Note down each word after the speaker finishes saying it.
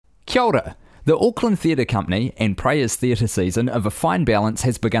Kia ora. The Auckland Theatre Company and Prayas theatre season of A Fine Balance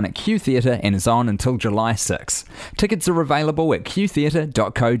has begun at Q Theatre and is on until July 6. Tickets are available at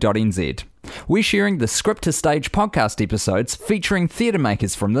qtheatre.co.nz. We're sharing the Script to Stage podcast episodes featuring theatre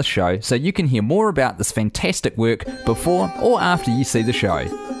makers from this show so you can hear more about this fantastic work before or after you see the show.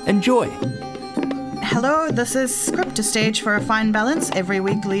 Enjoy! Hello, this is Script to Stage for A Fine Balance. Every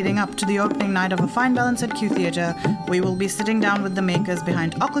week leading up to the opening night of A Fine Balance at Q Theatre, we will be sitting down with the makers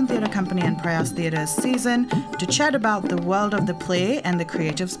behind Auckland Theatre Company and Prayas Theatre's season to chat about the world of the play and the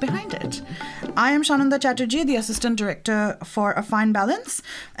creatives behind it. I am Sananda Chatterjee, the Assistant Director for A Fine Balance,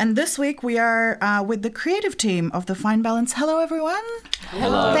 and this week we are with the creative team of The Fine Balance. Hello, everyone.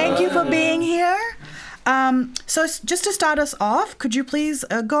 Hello. Thank you for being here. So just to start us off, could you please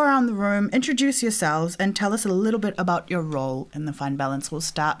go around the room, introduce yourselves, and tell us a little bit about your role in The Fine Balance? We'll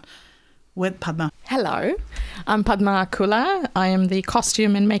start with Padma. Hello, I'm Padma Kula. I am the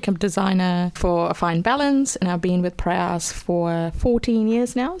costume and makeup designer for A Fine Balance, and I've been with Prayas for 14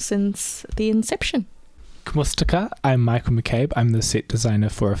 years now, since the inception. Kumustaka, I'm Michael McCabe. I'm the set designer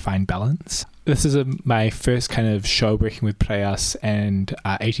for A Fine Balance. This is my first kind of show working with Prayas and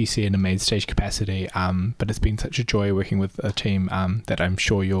ATC in a main stage capacity, but it's been such a joy working with a team that I'm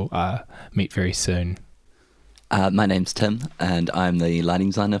sure you'll meet very soon. My name's Tim, and I'm the lighting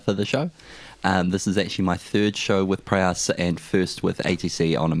designer for the show. This is actually my third show with Prayas and first with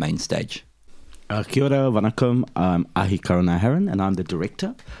ATC on a main stage. Kia ora, wanakum. I'm Ahi Karunaharan, and I'm the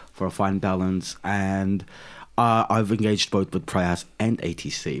director for A Fine Balance, and I've engaged both with Prayas and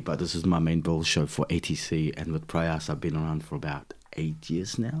ATC, but this is my main role show for ATC, and with Prayas I've been around for about 8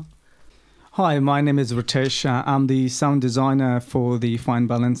 years now. Hi, my name is Ritesh. I'm the sound designer for the Fine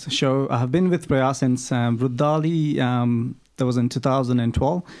Balance show. I have been with Prayas since Ruddali, that was in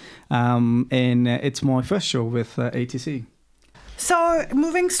 2012, and it's my first show with ATC. So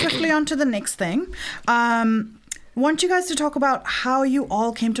moving swiftly on to the next thing, want you guys to talk about how you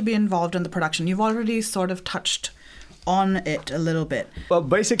all came to be involved in the production. You've already sort of touched on it a little bit. Well,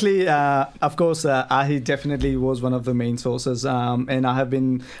 basically, of course, Ahi definitely was one of the main sources. And I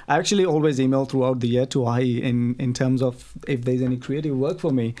actually always email throughout the year to Ahi in terms of if there's any creative work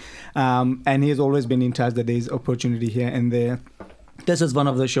for me. And he has always been in touch that there's opportunity here and there. This is one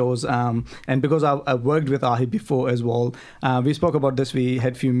of the shows, and because I've worked with Ahi before as well, we spoke about this, we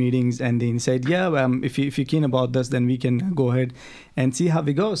had a few meetings, and then he said, if you're keen about this, then we can go ahead and see how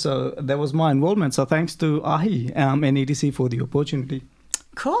we go. So that was my involvement. So thanks to Ahi and ATC for the opportunity.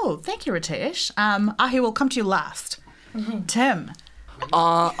 Cool. Thank you, Ritesh. Ahi, we'll come to you last. Mm-hmm. Tim.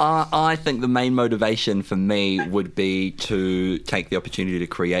 I think the main motivation for me would be to take the opportunity to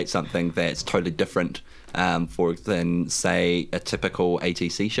create something that's totally different than say a typical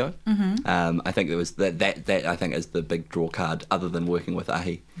ATC show. Mm-hmm. I think there was that I think is the big draw card, other than working with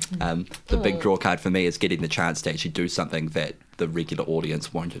Ahi. The big draw card for me is getting the chance to actually do something that the regular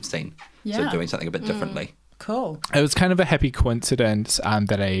audience won't have seen. Yeah. So doing something a bit differently. Cool. It was kind of a happy coincidence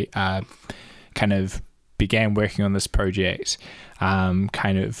that I kind of began working on this project,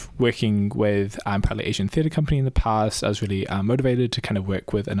 kind of working with probably Asian Theatre Company in the past. I was really motivated to kind of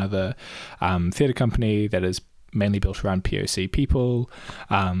work with another theatre company that is mainly built around POC people,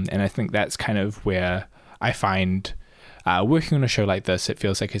 and I think that's kind of where I find working on a show like this, it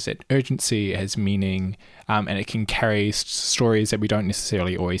feels like it's an urgency, it has meaning, and it can carry stories that we don't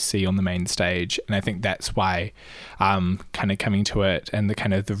necessarily always see on the main stage. And I think that's why kind of coming to it and the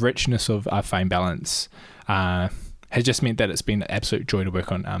kind of the richness of our Fine Balance has just meant that it's been an absolute joy to work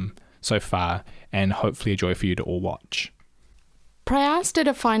on so far, and hopefully a joy for you to all watch. Prayas did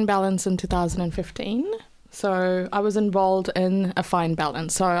A Fine Balance in 2015, so I was involved in A Fine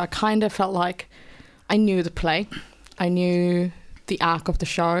Balance. So I kind of felt like I knew the play, I knew the arc of the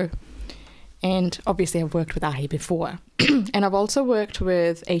show, and obviously I've worked with Ahi before. And I've also worked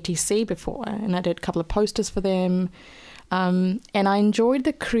with ATC before, and I did a couple of posters for them. And I enjoyed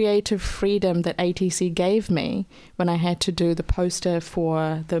the creative freedom that ATC gave me when I had to do the poster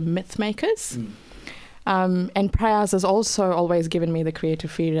for the Myth Makers. And Prayas has also always given me the creative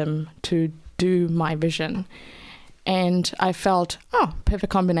freedom to do my vision. And I felt,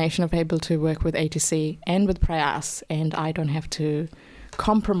 perfect combination of able to work with ATC and with Prayas, and I don't have to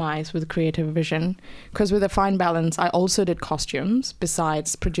compromise with creative vision, because with A Fine Balance I also did costumes.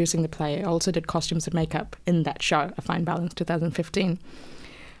 Besides producing the play, I also did costumes and makeup in that show, A Fine Balance 2015.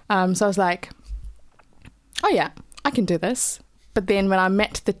 So I was like, I can do this. But then when I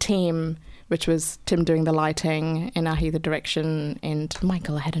met the team, which was Tim doing the lighting and Ahi the direction, and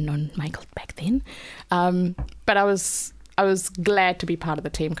Michael, I hadn't known Michael back then, but I was glad to be part of the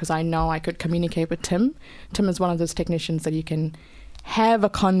team because I know I could communicate with Tim. Tim is one of those technicians that you can have a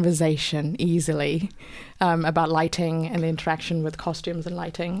conversation easily about lighting and the interaction with costumes and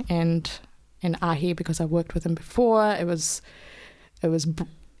lighting. And Ahi, because I worked with him before, it was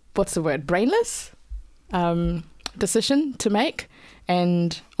what's the word, brainless decision to make.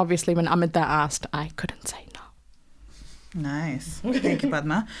 And obviously when Amita asked, I couldn't say no. Nice. Thank you,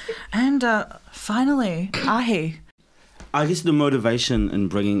 Padma. And finally, Ahi. I guess the motivation in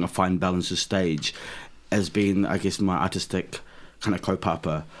bringing a fine balance to stage has been, I guess, my artistic kind of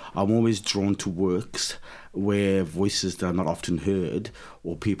kaupapa. I'm always drawn to works where voices that are not often heard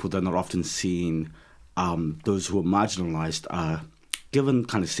or people that are not often seen, those who are marginalised, are given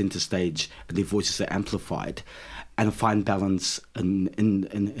kind of centre stage and their voices are amplified. And a fine balance in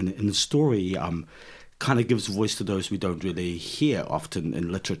the story kind of gives voice to those we don't really hear often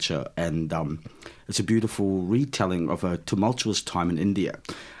in literature. And it's a beautiful retelling of a tumultuous time in India.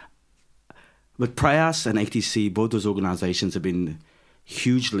 But Prayas and ATC, both those organisations have been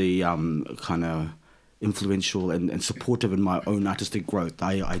hugely kind of influential and supportive in my own artistic growth.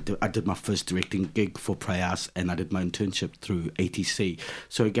 I did my first directing gig for Prayas and I did my internship through ATC.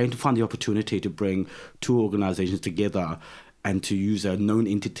 So again, to find the opportunity to bring two organisations together and to use a known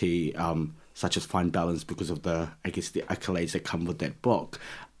entity such as Fine Balance because of the accolades that come with that book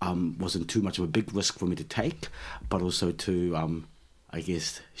wasn't too much of a big risk for me to take, but also to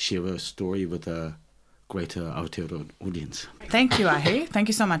share a story with a greater Aotearoa audience. Thank you, Ahi. Thank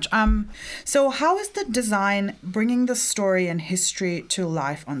you so much. So how is the design bringing the story and history to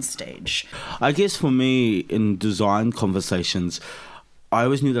life on stage? I guess for me, in design conversations, I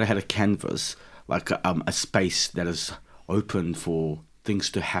always knew that I had a canvas, like a space that is open for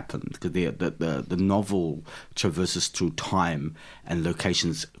things to happen, because the novel traverses through time and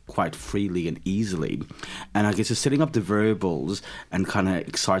locations quite freely and easily, and I guess it's setting up the variables and kind of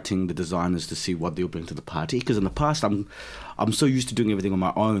exciting the designers to see what they'll bring to the party, because in the past I'm so used to doing everything on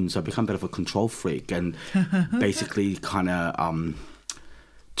my own, so I've become a bit of a control freak and basically kind of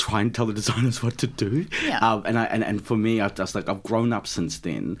try and tell the designers what to do. Yeah. And for me, I've grown up since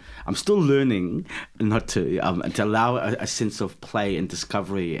then. I'm still learning not to and to allow a sense of play and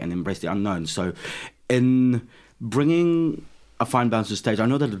discovery and embrace the unknown. So in bringing a fine balance to stage, I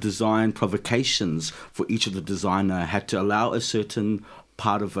know that the design provocations for each of the designer had to allow a certain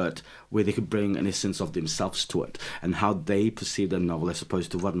part of it where they could bring an essence of themselves to it and how they perceive the novel as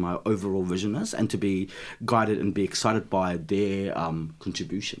opposed to what my overall vision is, and to be guided and be excited by their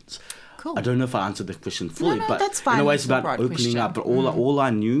contributions. Cool. I don't know if I answered the question fully, No, but that's fine. in a way it's It's a about broad opening question. up. But all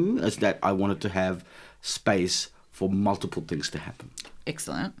I knew is that I wanted to have space for multiple things to happen.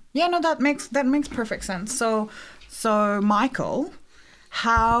 Excellent. Yeah, no, that makes perfect sense. So Michael,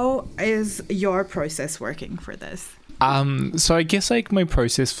 how is your process working for this? So I guess like my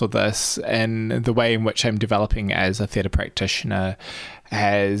process for this and the way in which I'm developing as a theatre practitioner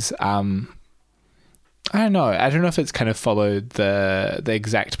has, I don't know if it's kind of followed the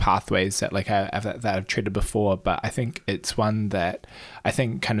exact pathways that I've treaded before, but I think it's one that I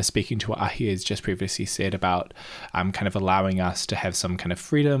think kind of speaking to what Ahi has just previously said about kind of allowing us to have some kind of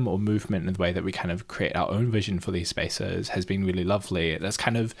freedom or movement in the way that we kind of create our own vision for these spaces has been really lovely. That's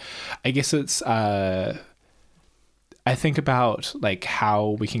kind of, I guess it's I think about like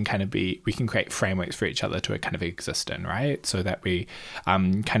how we can create frameworks for each other to kind of exist in, right? So that we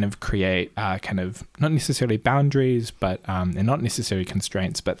kind of create kind of not necessarily boundaries, but and not necessarily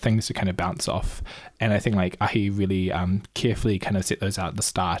constraints, but things to kind of bounce off. And I think like Ahi really carefully kind of set those out at the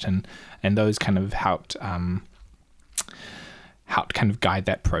start, and those kind of helped kind of guide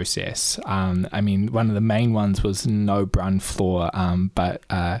that process. I mean, one of the main ones was no brown floor, but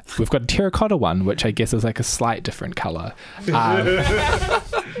we've got a terracotta one, which I guess is like a slight different colour.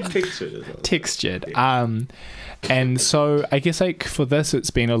 Textured. And so I guess like for this,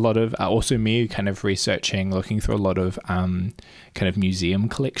 it's been a lot of also me kind of researching, looking through a lot of kind of museum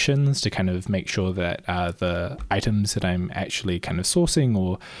collections to kind of make sure that the items that I'm actually kind of sourcing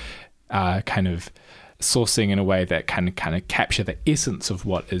or kind of sourcing in a way that can kind of capture the essence of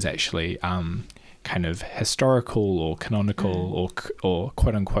what is actually kind of historical or canonical or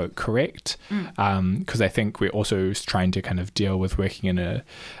quote unquote correct, because I think we're also trying to kind of deal with working in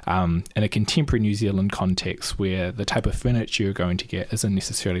a contemporary New Zealand context where the type of furniture you're going to get isn't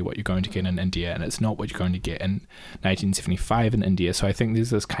necessarily what you're going to get in India, and it's not what you're going to get in 1975 in India. So I think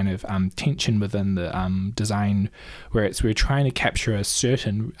there's this kind of tension within the design where we're trying to capture a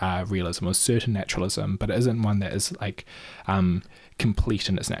certain realism or certain naturalism, but it isn't one that is like complete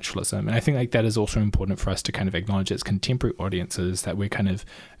in its naturalism. And I think like that is also important for us to kind of acknowledge as contemporary audiences, that we're kind of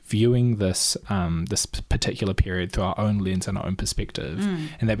viewing this this particular period through our own lens and our own perspective,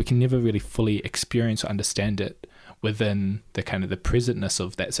 and that we can never really fully experience or understand it within the kind of the presentness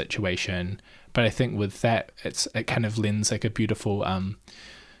of that situation. But I think with that, it kind of lends like a beautiful,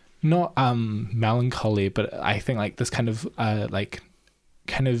 not melancholy, but I think like this kind of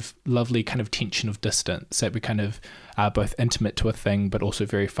kind of lovely kind of tension of distance that we kind of are both intimate to a thing but also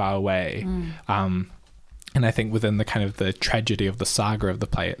very far away. And I think within the kind of the tragedy of the saga of the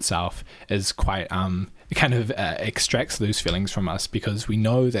play itself is quite it kind of extracts those feelings from us, because we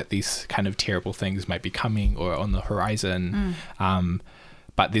know that these kind of terrible things might be coming or on the horizon,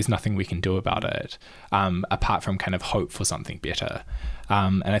 but there's nothing we can do about it apart from kind of hope for something better.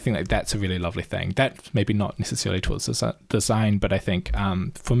 And I think like that's a really lovely thing. That's maybe not necessarily towards design, but I think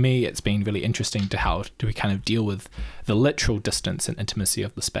for me it's been really interesting to how do we kind of deal with the literal distance and intimacy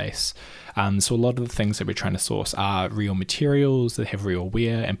of the space. So a lot of the things that we're trying to source are real materials that have real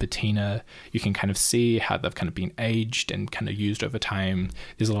wear and patina. You can kind of see how they've kind of been aged and kind of used over time.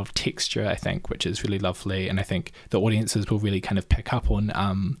 There's a lot of texture, I think, which is really lovely, and I think the audiences will really kind of pick up on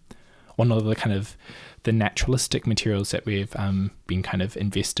all of the kind of the naturalistic materials that we've been kind of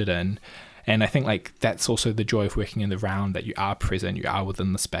invested in. And I think like that's also the joy of working in the round, that you are present, you are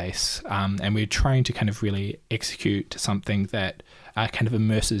within the space, and we're trying to kind of really execute something that kind of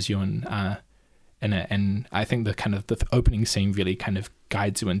immerses you in it. And I think the kind of the opening scene really kind of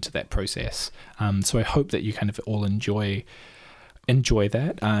guides you into that process. So I hope that you kind of all enjoy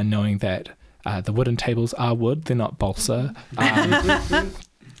that, knowing that the wooden tables are wood, they're not balsa.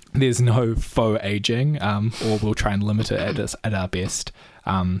 There's no faux aging, or we'll try and limit it at our best.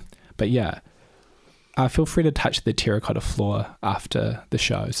 But yeah, feel free to touch the terracotta floor after the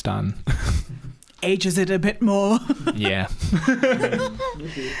show's done. Ages it a bit more. Yeah.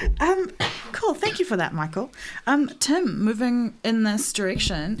 Cool. Thank you for that, Michael. Tim, moving in this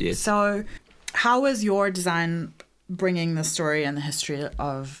direction. Yes. So how is your design bringing the story and the history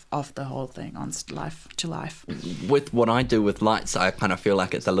of the whole thing on life to life? With what I do with lights, I kind of feel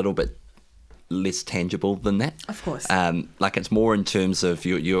like it's a little bit less tangible than that. Of course. Like it's more in terms of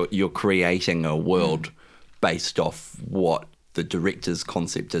you're creating a world based off what the director's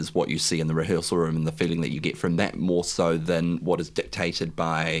concept is, what you see in the rehearsal room and the feeling that you get from that, more so than what is dictated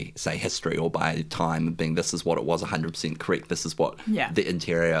by, say, history or by time, being this is what it was 100% correct, this is what the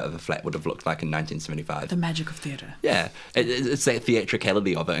interior of a flat would have looked like in 1975. The magic of theatre. Yeah, it's that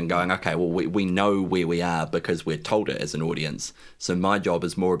theatricality of it and going, okay, well, we know where we are because we're told it as an audience. So my job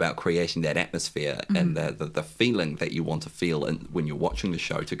is more about creating that atmosphere and the feeling that you want to feel when you're watching the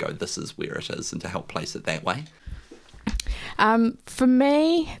show, to go, this is where it is, and to help place it that way. For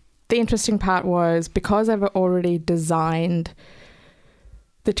me, the interesting part was, because I've already designed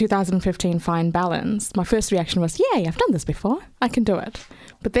the 2015 Fine Balance, my first reaction was, yay, I've done this before, I can do it.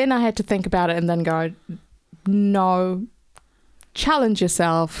 But then I had to think about it and then go, no, challenge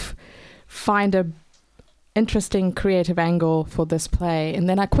yourself, find a interesting creative angle for this play. And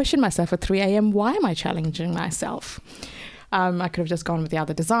then I questioned myself at 3 a.m, why am I challenging myself? I could have just gone with the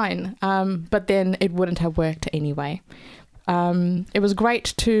other design, but then it wouldn't have worked anyway. It was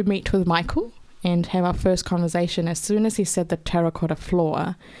great to meet with Michael and have our first conversation. As soon as he said the terracotta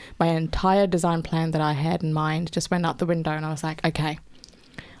floor, my entire design plan that I had in mind just went out the window, and I was like, okay,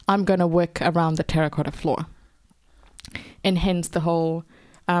 I'm going to work around the terracotta floor. And hence the whole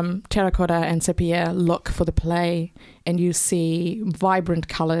terracotta and sepia look for the play, and you see vibrant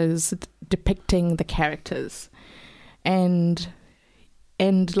colours depicting the characters. And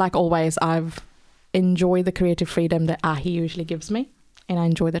like always, I've enjoyed the creative freedom that Ahi usually gives me, and I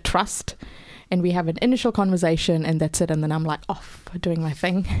enjoy the trust. And we have an initial conversation, and that's it. And then I'm like off doing my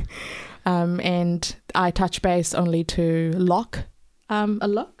thing. And I touch base only to lock a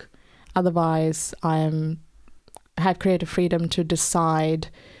look. Otherwise, I have creative freedom to decide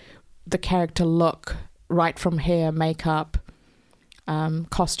the character look, right from hair, makeup,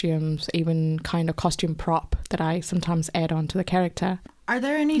 costumes, even kind of costume prop that I sometimes add on to the character. Are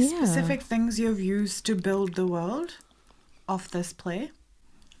there any specific things you've used to build the world of this play?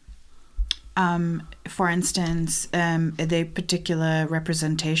 For instance, are there particular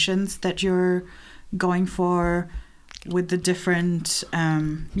representations that you're going for with the different,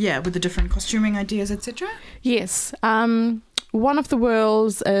 with the different costuming ideas, etc.? Yes. One of the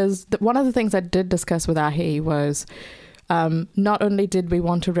worlds is one of the things I did discuss with Ahi was not only did we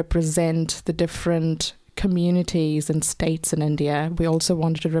want to represent the different communities and states in India, we also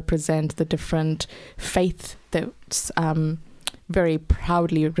wanted to represent the different faith that very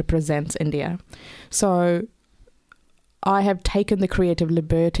proudly represents India. So I have taken the creative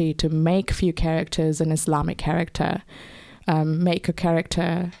liberty to make few characters an Islamic character, make a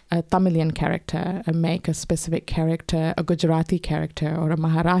character a Tamilian character, make a specific character a Gujarati character or a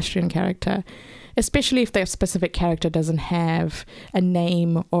Maharashtrian character, especially if their specific character doesn't have a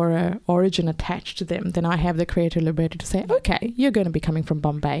name or a origin attached to them, then I have the creative liberty to say, okay, you're going to be coming from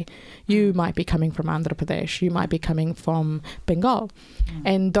Bombay, you might be coming from Andhra Pradesh, you might be coming from Bengal.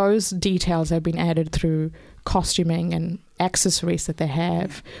 And those details have been added through costuming and accessories that they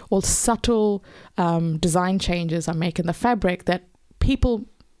have, all subtle design changes I make in the fabric that people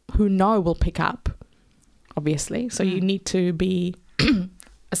who know will pick up, obviously. So you need to be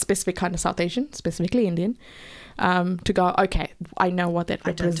a specific kind of South Asian, specifically Indian, to go, okay, I know what that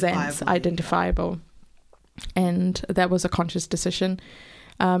represents, identifiable. And that was a conscious decision.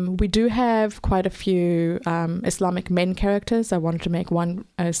 We do have quite a few Islamic men characters. I wanted to make one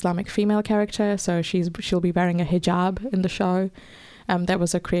Islamic female character, so she'll be wearing a hijab in the show. That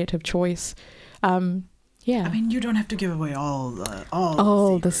was a creative choice. Yeah. I mean, you don't have to give away all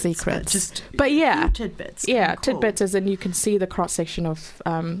the secrets. But yeah, tidbits. Yeah, cool. tidbits, as in you can see the cross section of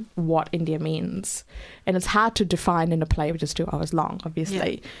what India means, and it's hard to define in a play which is 2 hours long,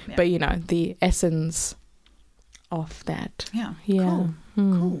 obviously. Yeah. But the essence of that. Yeah. Yeah.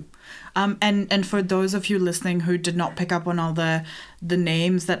 Cool. And for those of you listening who did not pick up on all the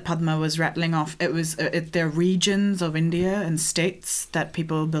names that Padma was rattling off, they're regions of India and states that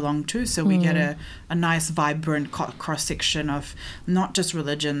people belong to. So we get a nice, vibrant cross section of not just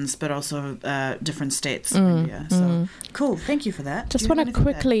religions, but also different states of India. So cool. Thank you for that. Just want to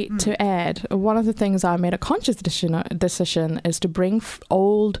quickly to add, one of the things I made a conscious decision is to bring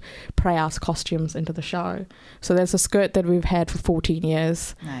old Prayas costumes into the show. So there's a skirt that we've had for 14 years.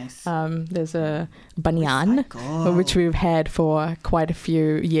 Nice. There's a banyan, which we've had for quite a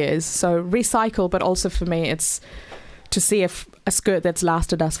few years. So recycle, but also for me, it's to see if a skirt that's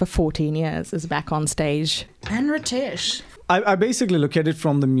lasted us for 14 years is back on stage. And Ritesh. I basically look at it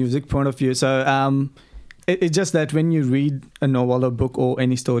from the music point of view. So it's just that when you read a novel or book or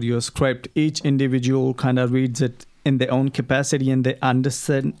any story or script, each individual kind of reads it in their own capacity and they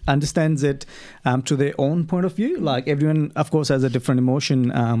understands it to their own point of view. Like everyone, of course, has a different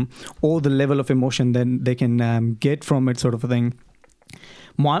emotion or the level of emotion that they can get from it, sort of a thing.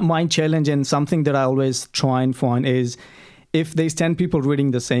 My challenge and something that I always try and find is, if there's 10 people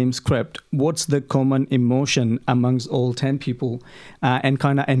reading the same script, what's the common emotion amongst all 10 people, and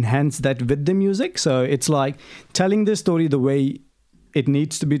kind of enhance that with the music. So it's like telling the story the way it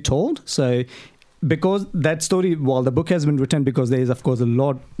needs to be told. So because that story, well, the book has been written because there is, of course, a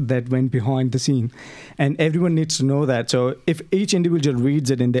lot that went behind the scene. And everyone needs to know that. So if each individual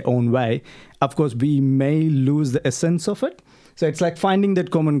reads it in their own way, of course, we may lose the essence of it. So it's like finding that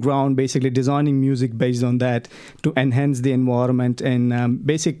common ground, basically designing music based on that to enhance the environment and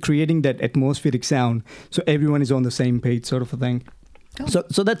basically creating that atmospheric sound so everyone is on the same page, sort of a thing. Cool.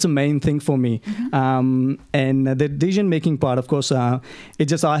 So that's the main thing for me. And the decision-making part, of course, it's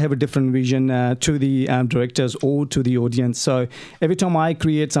just I have a different vision to the directors or to the audience. So every time I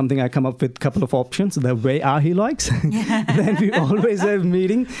create something, I come up with a couple of options, the way Ahi likes. Then we always have a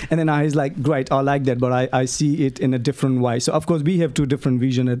meeting. And then Ahi's like, great, I like that, but I see it in a different way. So, of course, we have two different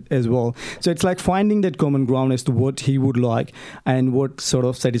visions as well. So it's like finding that common ground as to what he would like and what sort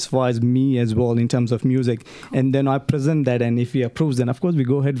of satisfies me as well in terms of music. And then I present that, and if he approves, then of course we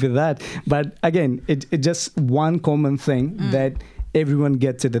go ahead with that. But again, it's just one common thing that everyone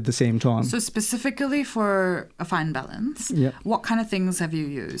gets it at the same time. So specifically for A Fine Balance, what kind of things have you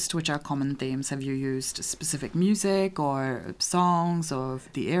used? Which are common themes? Have you used specific music or songs of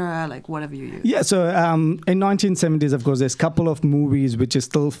the era? Like, what have you used? Yeah, so in 1970s, of course, there's a couple of movies which is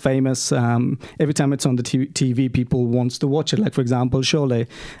still famous. Every time it's on the TV, people wants to watch it. Like, for example, Sholay.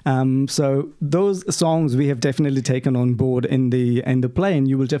 So those songs we have definitely taken on board in the play, and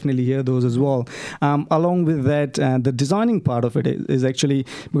you will definitely hear those as well. Along with that, the designing part of it is actually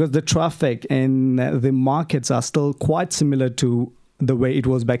because the traffic and the markets are still quite similar to the way it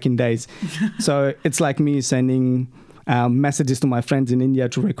was back in days. So it's like me sending messages to my friends in India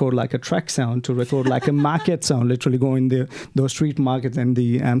to record like a track sound, to record like a market sound, literally going those street markets and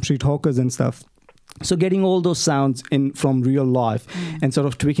the street hawkers and stuff. So getting all those sounds in from real life and sort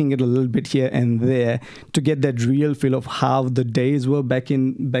of tweaking it a little bit here and there to get that real feel of how the days were back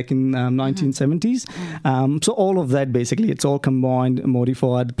in 1970s. So all of that, basically, it's all combined,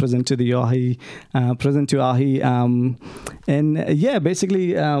 modified, present to Ahi.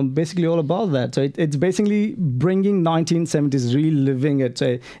 Basically all about that. So it's basically bringing 1970s, reliving it.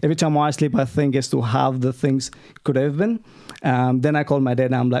 So every time I sleep, I think as to how the things could have been. Then I call my dad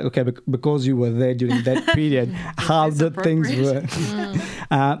and I'm like, okay, because you were there during that period how It's the things were.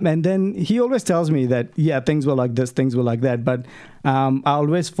 And then he always tells me that, things were like this, things were like that. But I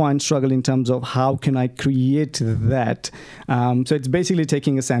always find struggle in terms of how can I create that. So it's basically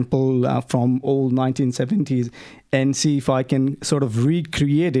taking a sample from old 1970s and see if I can sort of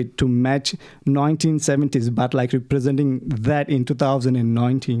recreate it to match 1970s, but like representing that in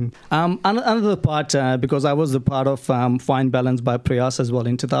 2019. Another part, because I was the part of Fine Balance by Prayas as well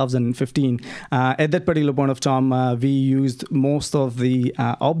in 2015. At that particular point of time, we used most of the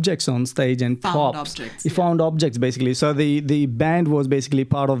objects on stage and props. Found objects, basically. So the band was basically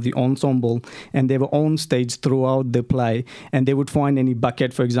part of the ensemble, and they were on stage throughout the play, and they would find any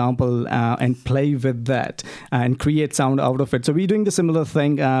bucket, for example, and play with that and create sound out of it. So we're doing the similar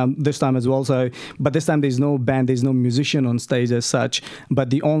thing this time as well. So, but this time there's no band, there's no musician on stage as such,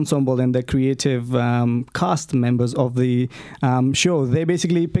 but the ensemble and the creative cast members of the show, they're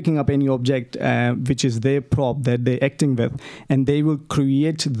basically picking up any object which is their prop that they're acting with, and they will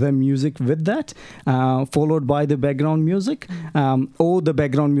create the music with that, followed by the background music, or the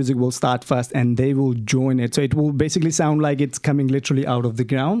background music will start first and they will join it. So it will basically sound like it's coming literally out of the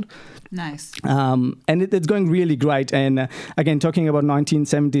ground. Nice. And it's going really great. And again, talking about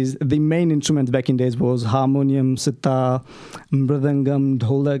 1970s, the main instruments back in days was harmonium, sitar, mridangam,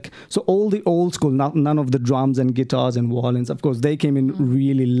 dholak. So all the old school, none of the drums and guitars and violins. Of course, they came in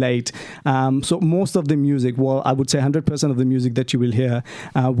really late. So most of the music, well, I would say 100% of the music that you will hear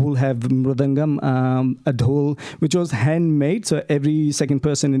will have mridangam, a dhol, which was handmade. So every second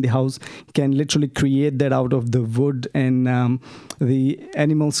person in the house can literally create that out of the wood and the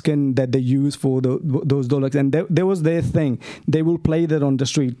animal skin that they use for those dholaks. And there was their thing. They will play that on the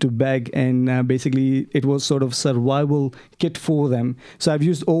street to beg, and basically it was sort of survival kit for them. So I've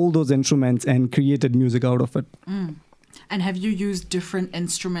used all those instruments and created music out of it. And have you used different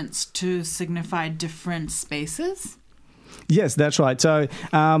instruments to signify different spaces? Yes, that's right. So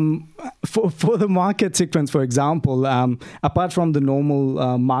for the market sequence, for example, apart from the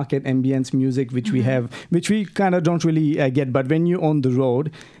normal market ambience music, which we have, which we kind of don't really get, but when you're on the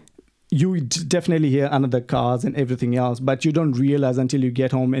road, you definitely hear another cars and everything else, but you don't realize until you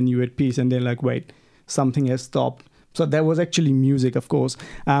get home and you're at peace and they're like, wait, something has stopped. So that was actually music, of course.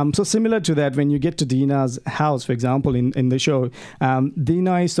 So similar to that, when you get to Dina's house, for example, in the show,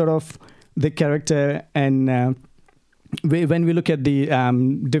 Dina is sort of the character, and when we look at the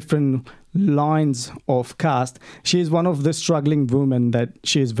different lines of cast, she is one of the struggling women that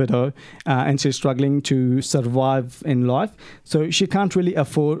she is widow, and she's struggling to survive in life. So she can't really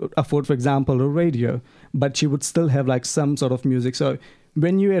afford, for example, a radio, but she would still have like some sort of music. So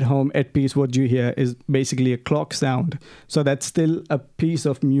when you're at home at peace, what you hear is basically a clock sound. So that's still a piece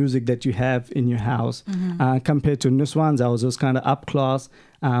of music that you have in your house. Compared to Nuswan's house, who's kind of up class,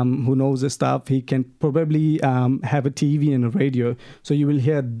 who knows the stuff. He can probably have a TV and a radio. So you will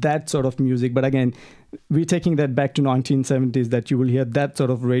hear that sort of music. But again, we're taking that back to 1970s, that you will hear that sort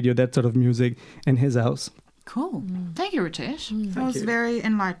of radio, that sort of music in his house. Cool. Thank you, Ritesh. That was very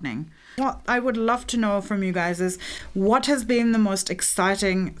enlightening. What I would love to know from you guys is what has been the most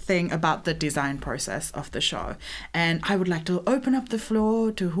exciting thing about the design process of the show? And I would like to open up the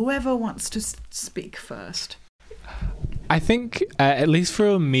floor to whoever wants to speak first. I think, at least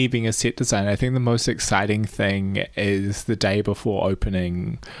for me being a set designer, I think the most exciting thing is the day before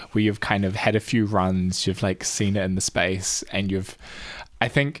opening, where you've kind of had a few runs, you've like seen it in the space, and I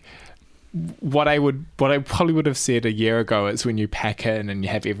think what I probably would have said a year ago is when you pack in and you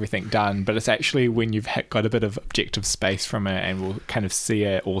have everything done, but it's actually when you've got a bit of objective space from it and will kind of see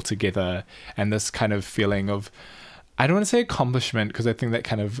it all together, and this kind of feeling of, I don't want to say accomplishment, because I think that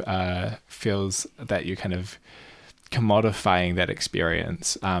kind of feels that you're kind of commodifying that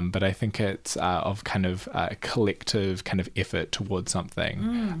experience, but I think it's of kind of a collective kind of effort towards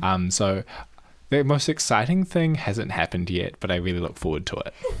something. So the most exciting thing hasn't happened yet, but I really look forward to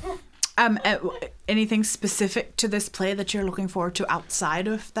it. Anything specific to this play that you're looking forward to outside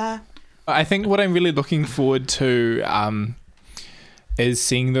of that? I think what I'm really looking forward to is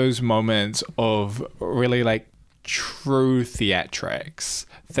seeing those moments of really like true theatrics,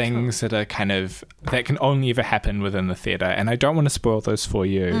 things that are kind of, that can only ever happen within the theatre. And I don't want to spoil those for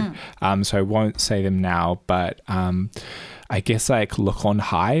you, so I won't say them now, but I guess like look on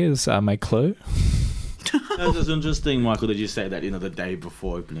high is my clue. That's interesting, Michael, that you say that, the day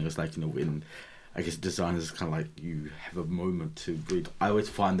before opening. It's like, when I guess designers is kind of like you have a moment to breathe. I always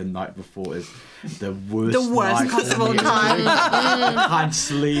find the night before is the worst night possible time. I can't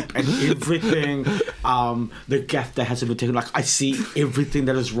sleep and everything. The gaff that has been taken, like I see everything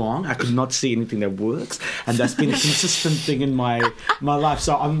that is wrong. I could not see anything that works, and that's been a consistent thing in my life.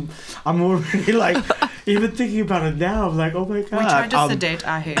 So I'm already like, even thinking about it now, I'm like, oh my god. We tried to sedate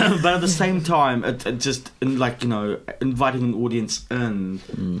our hair. But at the same time, it just like, you know, inviting an audience in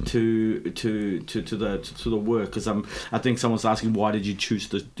to the work, because I think someone's asking, why did you choose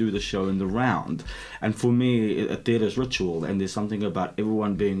to do the show in the round? And for me, a theatre is ritual, and there's something about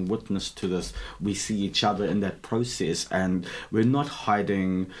everyone being witness to this. We see each other in that process, and we're not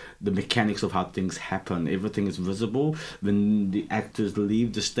hiding the mechanics of how things happen. Everything is visible. When the actors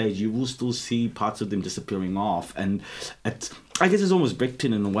leave the stage, you will still see parts of them disappearing off, and I guess it's almost baked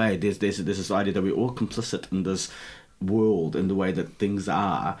in a way. There's this idea that we're all complicit in this world, in the way that things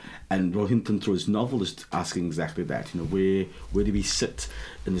are, and Rohinton through his novel is asking exactly that. You know, where do we sit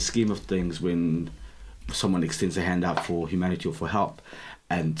in the scheme of things when someone extends a hand out for humanity or for help?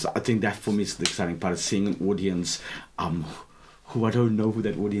 And I think that for me is the exciting part, of seeing an audience who I don't know who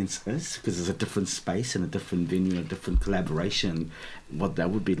that audience is, because it's a different space and a different venue and a different collaboration. What that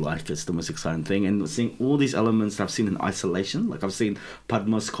would be like is the most exciting thing. And seeing all these elements that I've seen in isolation, like I've seen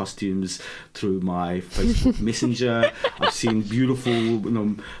Padma's costumes through my Facebook Messenger. I've seen beautiful, you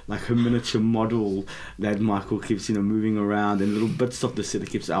know, like her miniature model that Michael keeps, you know, moving around, and little bits of the set that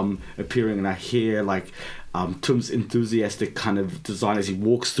keeps appearing, and I hear like Tim's enthusiastic kind of design as he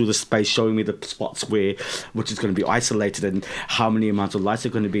walks through the space, showing me the spots which is going to be isolated and how many amounts of lights are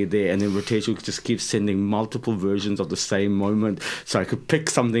going to be there, and then Rotation just keeps sending multiple versions of the same moment, so I could pick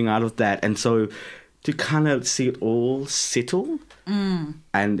something out of that. And so to kind of see it all settle,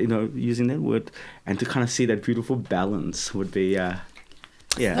 and, you know, using that word, and to kind of see that beautiful balance would be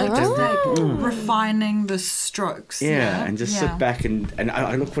refining the strokes. And just sit back and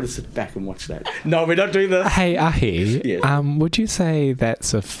I look forward to sit back and watch that. No, we're not doing that. Hey, Ahi, Yes. would you say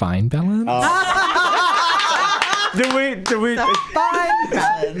that's a fine balance? Do we? Fine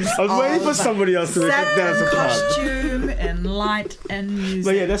balance. I was waiting for somebody else to make that as a part. Costume and light and music.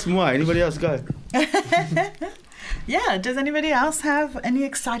 But yeah, that's mine. Anybody else go? Yeah, does anybody else have any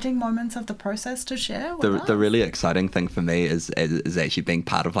exciting moments of the process to share with us? The really exciting thing for me is actually being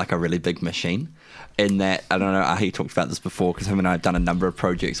part of like a really big machine. In that, I don't know, Ahi talked about this before, because him and I have done a number of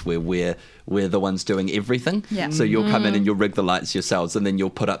projects where we're the ones doing everything. Yeah. So you'll come in and you'll rig the lights yourselves, and then you'll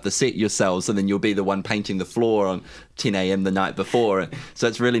put up the set yourselves, and then you'll be the one painting the floor on 10 a.m. the night before. So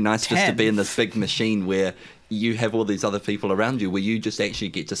it's really nice just to be in this big machine where you have all these other people around you, where you just actually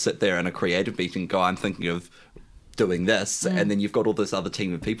get to sit there in a creative meeting and go, I'm thinking of doing this, and then you've got all this other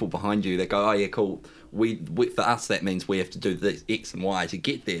team of people behind you that go, oh yeah, cool, we for us that means we have to do this X and Y to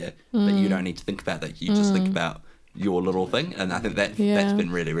get there, but you don't need to think about that, you just think about your little thing. And I think that's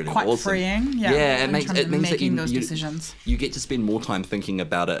been really, really quite awesome. freeing. It means making that those decisions. You get to spend more time thinking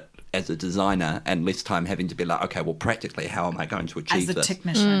about it as a designer, and less time having to be like, okay, well, practically, how am I going to achieve this? As a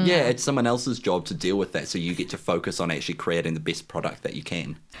technician. Yeah, it's someone else's job to deal with that, so you get to focus on actually creating the best product that you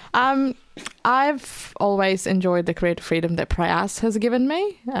can. I've always enjoyed the creative freedom that Prayas has given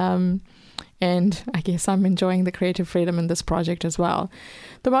me. And I guess I'm enjoying the creative freedom in this project as well.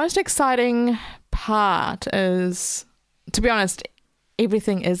 The most exciting part is, to be honest,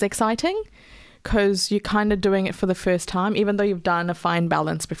 everything is exciting, because you're kind of doing it for the first time. Even though you've done a fine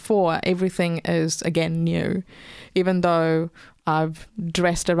balance before, everything is, again, new. Even though I've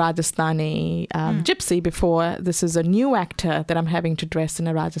dressed a Rajasthani gypsy before, this is a new actor that I'm having to dress in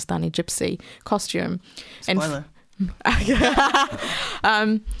a Rajasthani gypsy costume. Spoiler.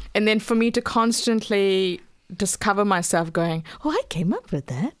 And then for me to constantly discover myself going, oh, I came up with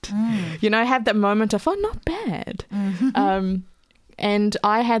that. You know, I have that moment of, oh, not bad. And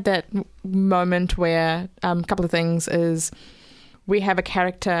I had that moment where a couple of things is, we have a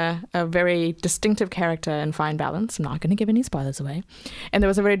character, a very distinctive character in Fine Balance. I'm not going to give any spoilers away. And there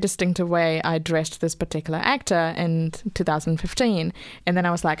was a very distinctive way I dressed this particular actor in 2015. And then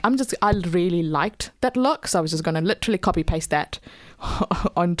I was like, I really liked that look. So I was just going to literally copy paste that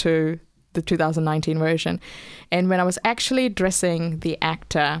onto the 2019 version. And when I was actually dressing the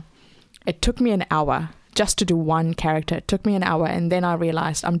actor, it took me an hour just to do one character. It took me an hour. And then I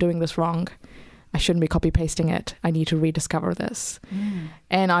realized I'm doing this wrong. I shouldn't be copy pasting it. I need to rediscover this.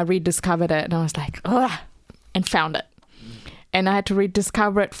 And I rediscovered it, and I was like, ugh, and found it. And I had to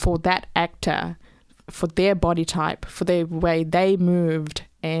rediscover it for that actor, for their body type, for the way they moved,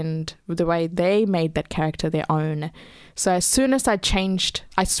 and the way they made that character their own. So as soon as I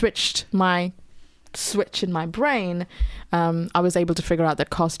switched my switch in my brain, I was able to figure out that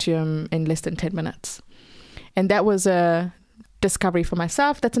costume in less than 10 minutes. And that was a discovery for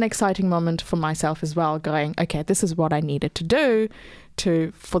myself. That's an exciting moment for myself as well, going, okay, this is what I needed to do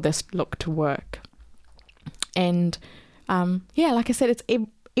for this look to work. And like I said,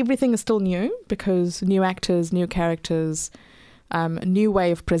 everything is still new, because new actors, new characters, new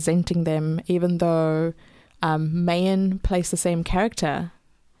way of presenting them, even though Mayan plays the same character.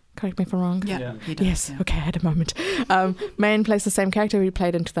 Correct me if I'm wrong. Yeah, he does. Yes, yeah. okay, I had a moment. Mayan plays the same character he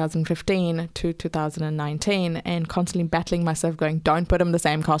played in 2015 to 2019, and constantly battling myself going, don't put him in the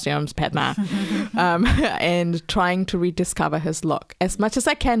same costumes, Padma. And trying to rediscover his look as much as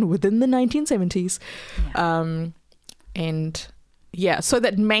I can within the 1970s. Yeah. So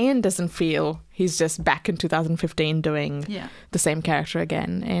that Mayan doesn't feel he's just back in 2015 doing the same character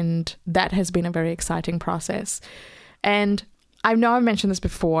again. And that has been a very exciting process. And I know I've mentioned this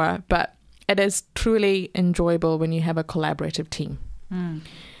before, but it is truly enjoyable when you have a collaborative team.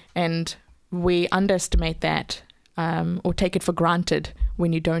 And we underestimate that or take it for granted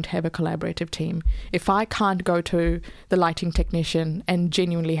when you don't have a collaborative team. If I can't go to the lighting technician and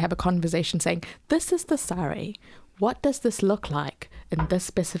genuinely have a conversation saying, this is the sari, what does this look like in this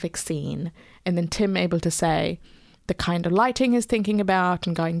specific scene? And then Tim able to say the kind of lighting he's thinking about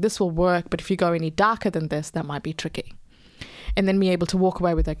and going, this will work, but if you go any darker than this, that might be tricky. And then me able to walk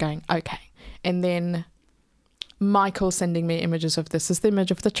away with it going, okay. And then Michael sending me images of this is the image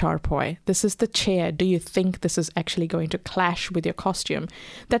of the charpoy. This is the chair. Do you think this is actually going to clash with your costume?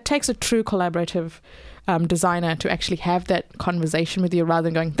 That takes a true collaborative designer to actually have that conversation with you, rather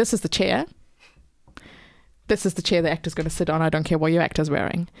than going, this is the chair. This is the chair the actor's going to sit on. I don't care what your actor's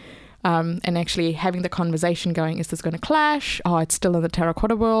wearing. And actually having the conversation going, is this going to clash? Oh, it's still in the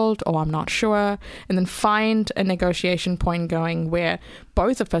terracotta world, or I'm not sure. And then find a negotiation point going where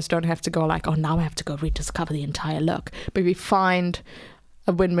both of us don't have to go like, oh, now I have to go rediscover the entire look. But we find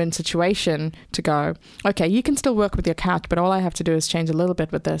a win-win situation to go, okay, you can still work with your couch, but all I have to do is change a little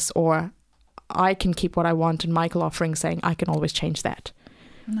bit with this, or I can keep what I want, and Michael offering saying, I can always change that.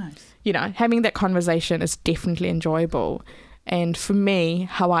 Nice. You know, having that conversation is definitely enjoyable. And for me,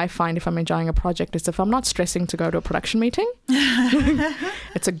 how I find if I'm enjoying a project is if I'm not stressing to go to a production meeting,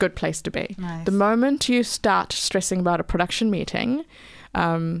 it's a good place to be. Nice. The moment you start stressing about a production meeting,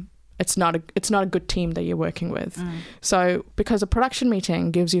 it's not a good team that you're working with. So because a production meeting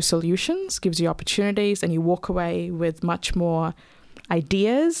gives you solutions, gives you opportunities, and you walk away with much more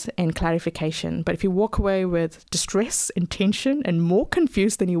ideas and clarification. But if you walk away with distress and tension and more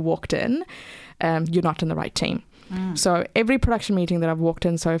confused than you walked in, you're not in the right team. So every production meeting that I've walked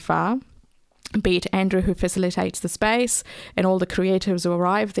in so far, be it Andrew who facilitates the space and all the creatives who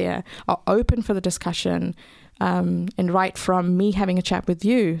arrive there, are open for the discussion. And right from me having a chat with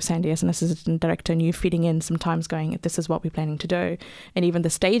you, Sandy, as an assistant director, and you feeding in sometimes going, this is what we're planning to do. And even the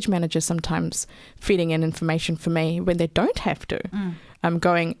stage managers sometimes feeding in information for me when they don't have to.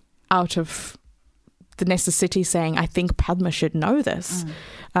 Going out of the necessity saying, I think Padma should know this.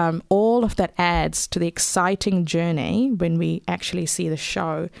 All of that adds to the exciting journey when we actually see the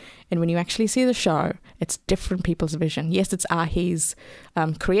show. And when you actually see the show, it's different people's vision. Yes, it's Ahi's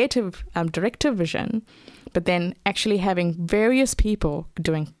creative director vision, but then actually having various people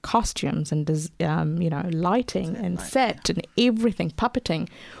doing costumes and lighting and set and everything, puppeting,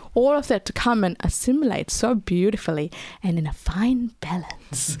 all of that to come and assimilate so beautifully and in a fine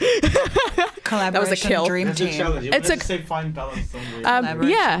balance. Collaboration, that was a kill. Dream team. It's a say fine balance.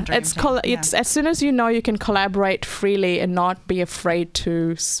 It's as soon as you know you can collaborate freely and not be afraid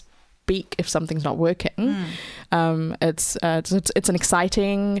to speak if something's not working. It's an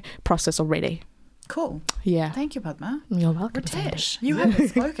exciting process already. Cool. Yeah. Thank you, Padma. You're welcome. Ritesh, you haven't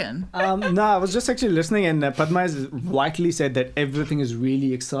spoken. No, I was just actually listening, and Padma has rightly said that everything is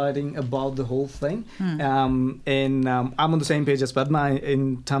really exciting about the whole thing. I'm on the same page as Padma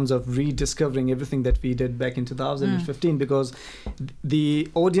in terms of rediscovering everything that we did back in 2015, because the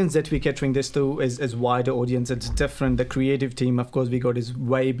audience that we're catering this to is wider audience. It's different. The creative team, of course, we got is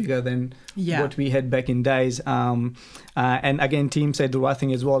way bigger than what we had back in days. And again, team said the right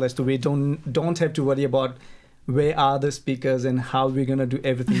thing as well, as to we don't have to worry about where are the speakers and how we're going to do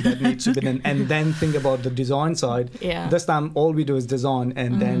everything that needs to be done, and then think about the design side. This time all we do is design,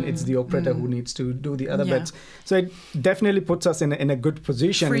 and then it's the operator who needs to do the other bits. So it definitely puts us in a good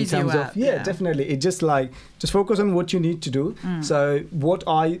position. Frees in terms you of up, definitely. It just focus on what you need to do. So what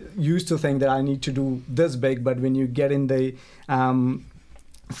I used to think that I need to do this big, but when you get in the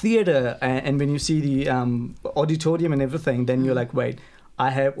theater and when you see the auditorium and everything, then you're like, wait, I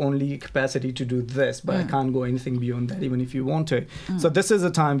have only capacity to do this, but I can't go anything beyond that, even if you want to. So this is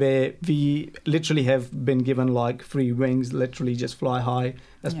a time where we literally have been given like free wings, literally just fly high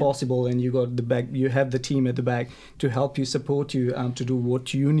as possible, and you got the back, you have the team at the back to help you, support you, to do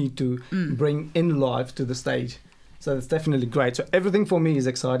what you need to bring in live to the stage. So it's definitely great. So everything for me is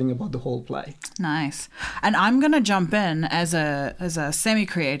exciting about the whole play. Nice. And I'm going to jump in as a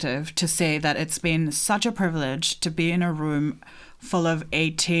semi-creative to say that it's been such a privilege to be in a room full of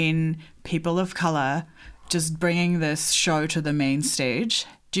 18 people of color just bringing this show to the main stage.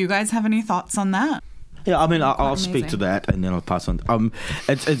 Do you guys have any thoughts on that? Yeah, I mean, I'll speak to that and then I'll pass on.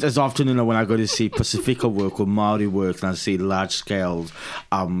 It's often, when I go to see Pacifica work or Maori work, and I see large scale,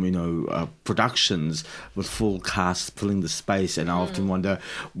 productions with full cast filling the space, and I often wonder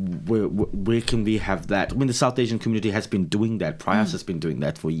where can we have that? I mean, the South Asian community has been doing that. Prayas has been doing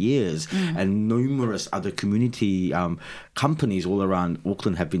that for years, and numerous other community companies all around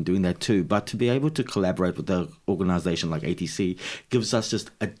Auckland have been doing that too. But to be able to collaborate with an organisation like ATC gives us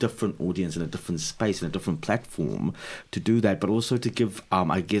just a different audience and a different space and a different platform to do that, but also to give,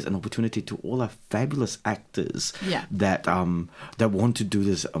 I guess, an opportunity to all our fabulous actors that want to do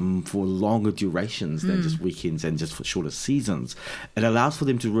this for longer durations than just weekends and just for shorter seasons. It allows for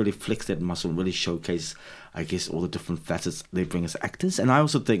them to really flex that muscle and really showcase, I guess, all the different facets they bring as actors. And I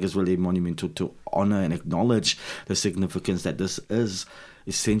also think it's really monumental to honour and acknowledge the significance that this is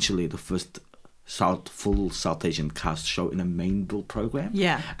essentially the first full South Asian cast show in a main bill program.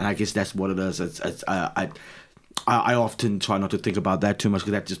 Yeah. And I guess that's what it is. I often try not to think about that too much,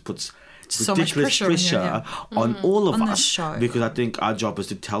 because that just puts so ridiculous pressure on all of us, show. Because I think our job is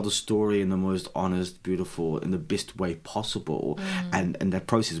to tell the story in the most honest, beautiful, in the best way possible. And in that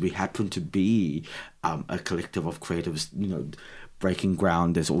process, we happen to be a collective of creatives, breaking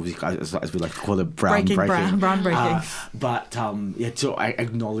ground. There's always, as we like to call it, brown breaking. To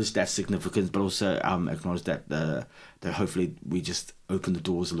acknowledge that significance, but also acknowledge that hopefully we just open the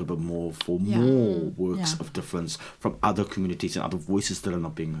doors a little bit more for more works of difference from other communities and other voices that are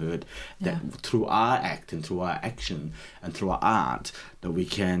not being heard. That through our act and through our action and through our art, that we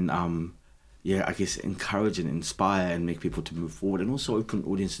can I guess encourage and inspire and make people to move forward, and also open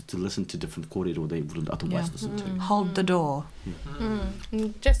audiences to listen to different kōrero they wouldn't otherwise listen to. Hold the door.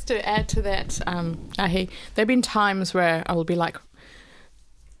 Just to add to that, Ahi, there have been times where I will be like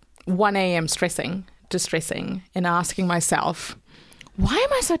 1 a.m. distressing, and asking myself, why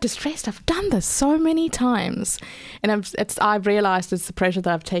am I so distressed? I've done this so many times. And I've realised it's the pressure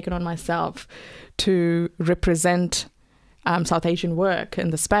that I've taken on myself to represent South Asian work in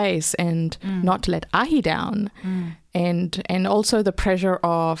the space and not to let Ahi down. And also the pressure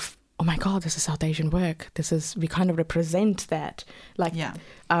of, oh my God, this is South Asian work. We kind of represent that.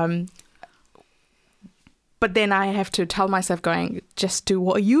 But then I have to tell myself, going, just do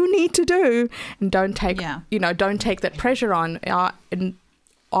what you need to do, and don't take that pressure on. And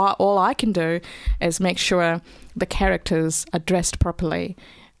all I can do is make sure the characters are dressed properly,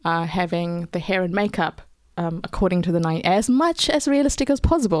 having the hair and makeup according to as much as realistic as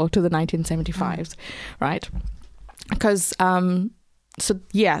possible to the 1975s, right? Because that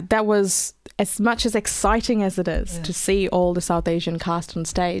was as much as exciting as it is to see all the South Asian cast on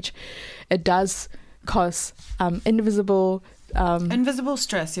stage. It does cause invisible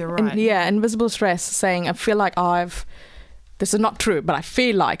stress. You're right. Invisible stress. Saying, I feel like this is not true, but I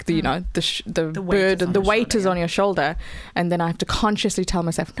feel like the burden, the weight is on your shoulder, and then I have to consciously tell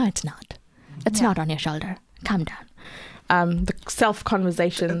myself, no, it's not. It's not on your shoulder. Calm down. The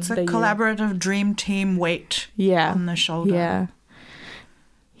self-conversation. It's a collaborative dream team weight on the shoulder.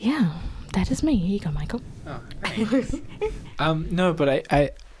 Yeah, that is me. Here you go, Michael. No, but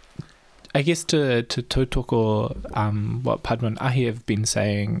I guess to tautoko what Padma and Ahi have been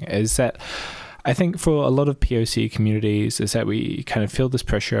saying is that I think for a lot of POC communities is that we kind of feel this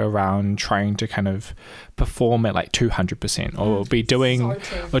pressure around trying to kind of perform at like 200% or be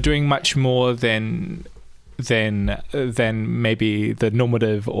doing much more than maybe the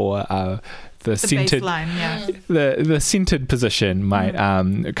normative or the centered baseline, the centered position might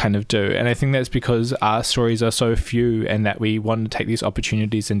kind of do. And I think that's because our stories are so few, and that we want to take these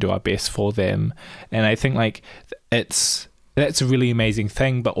opportunities and do our best for them. And I think like that's a really amazing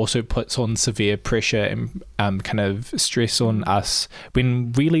thing, but also puts on severe pressure and kind of stress on us,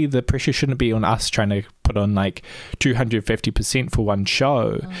 when really the pressure shouldn't be on us trying to put on like 250% for one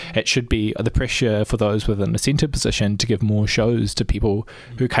show. It should be the pressure for those within a center position to give more shows to people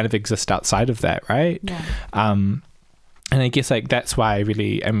who kind of exist outside of that, right? And I guess like that's why I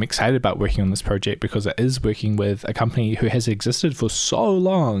really am excited about working on this project, because it is working with a company who has existed for so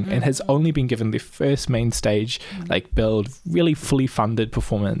long and has only been given their first main stage like build, really fully funded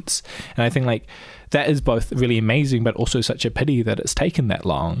performance. And I think like that is both really amazing, but also such a pity that it's taken that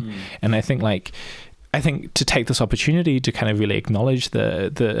long. And I think to take this opportunity to kind of really acknowledge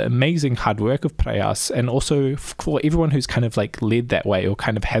the amazing hard work of Prayas, and also for everyone who's kind of like led that way or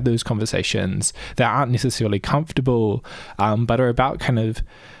kind of had those conversations that aren't necessarily comfortable, but are about kind of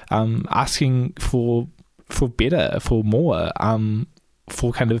asking for better, for more,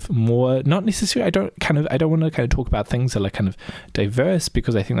 for kind of more, not necessarily, I don't want to kind of talk about things that are kind of diverse,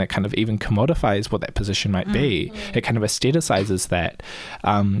 because I think that kind of even commodifies what that position might be. It kind of aestheticizes that.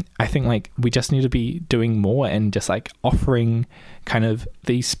 I think like we just need to be doing more and just like offering kind of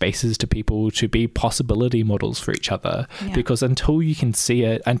these spaces to people to be possibility models for each other, because until you can see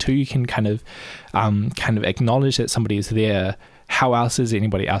it, until you can kind of acknowledge that somebody is there, how else is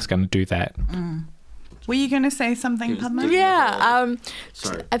anybody else going to do that? Were you going to say something, Padma? Yeah.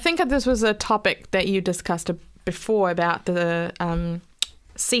 Sorry. I think this was a topic that you discussed before about the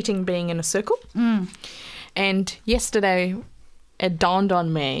seating being in a circle. And yesterday it dawned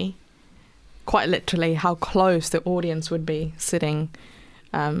on me, quite literally, how close the audience would be sitting.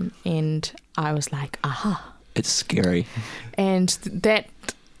 And I was like, aha. It's scary. And that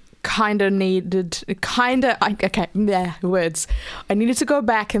I needed to go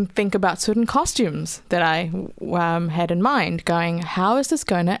back and think about certain costumes that I had in mind, going, how is this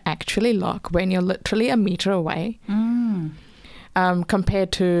going to actually look when you're literally a meter away,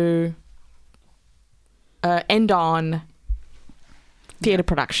 compared to end-on theatre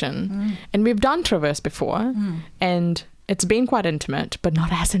production. And we've done Traverse before, and it's been quite intimate, but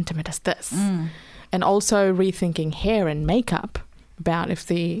not as intimate as this. And also rethinking hair and makeup, about if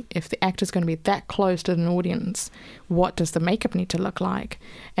the actor's going to be that close to an audience, what does the makeup need to look like?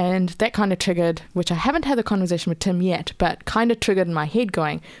 And that kind of triggered, which I haven't had the conversation with Tim yet, but kind of triggered in my head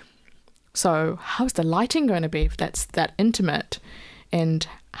going, so how's the lighting going to be if that's that intimate? And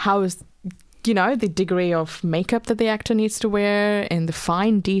how is, the degree of makeup that the actor needs to wear, and the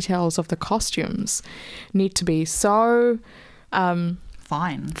fine details of the costumes need to be so...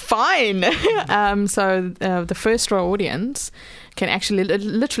 Fine. So the first row audience can actually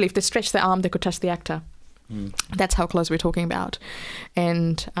literally, if they stretch their arm, they could touch the actor. That's how close we're talking about.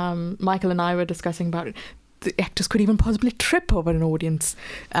 And Michael and I were discussing about it. The actors could even possibly trip over an audience,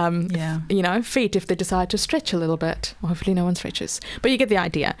 feet, if they decide to stretch a little bit. Well, hopefully no one stretches. But you get the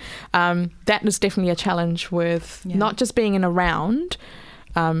idea. That is definitely a challenge with not just being in a round,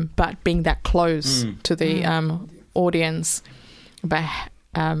 but being that close to the audience. But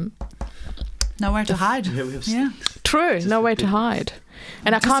nowhere to hide. True, nowhere to hide.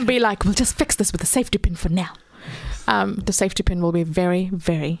 And I can't be like, we'll just fix this with a safety pin for now. The safety pin will be very,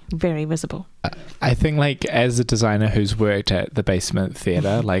 very, very visible. I think like as a designer who's worked at the Basement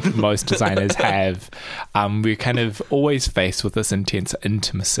Theatre, like most designers have, we're kind of always faced with this intense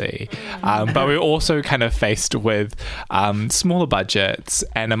intimacy, but we're also kind of faced with smaller budgets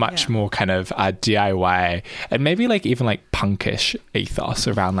and a much more kind of DIY and maybe like even like punkish ethos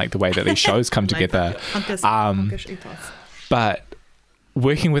around like the way that these shows come together. Punkish ethos. But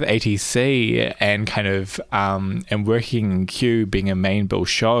working with ATC and kind of and working in Q, being a main bill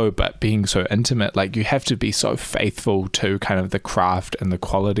show but being so intimate, like you have to be so faithful to kind of the craft and the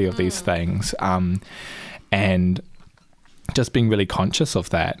quality of these things, and just being really conscious of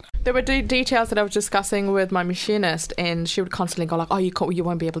that. There were details that I was discussing with my machinist, and she would constantly go like, oh, you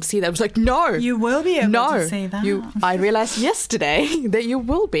won't be able to see that. I was like, no, you will be able to see that. I realized yesterday that you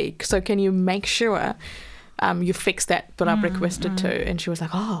will be, so can you make sure you fix that I've requested to? And she was like,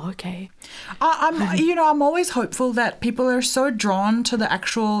 oh, okay. I'm always hopeful that people are so drawn to the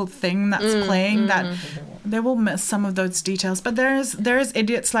actual thing that's playing that they will miss some of those details. But there is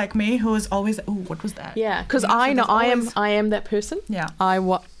idiots like me who is always, oh, what was that? Yeah, because I know I am that person. Yeah.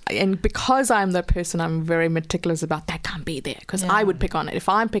 And because I'm that person, I'm very meticulous about that can't be there, because I would pick on it. If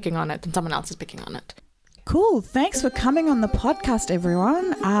I'm picking on it, then someone else is picking on it. Cool. Thanks for coming on the podcast,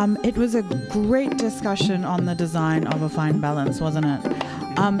 everyone. It was a great discussion on the design of a fine balance, wasn't it?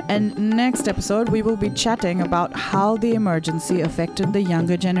 And next episode, we will be chatting about how the emergency affected the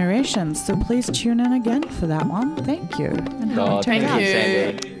younger generations. So please tune in again for that one. Thank you. And Thank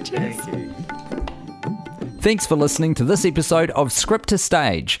you. Cheers. Thanks for listening to this episode of Script to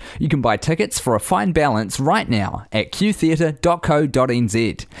Stage. You can buy tickets for A Fine Balance right now at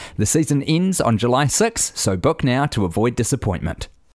qtheatre.co.nz. The season ends on July 6, so book now to avoid disappointment.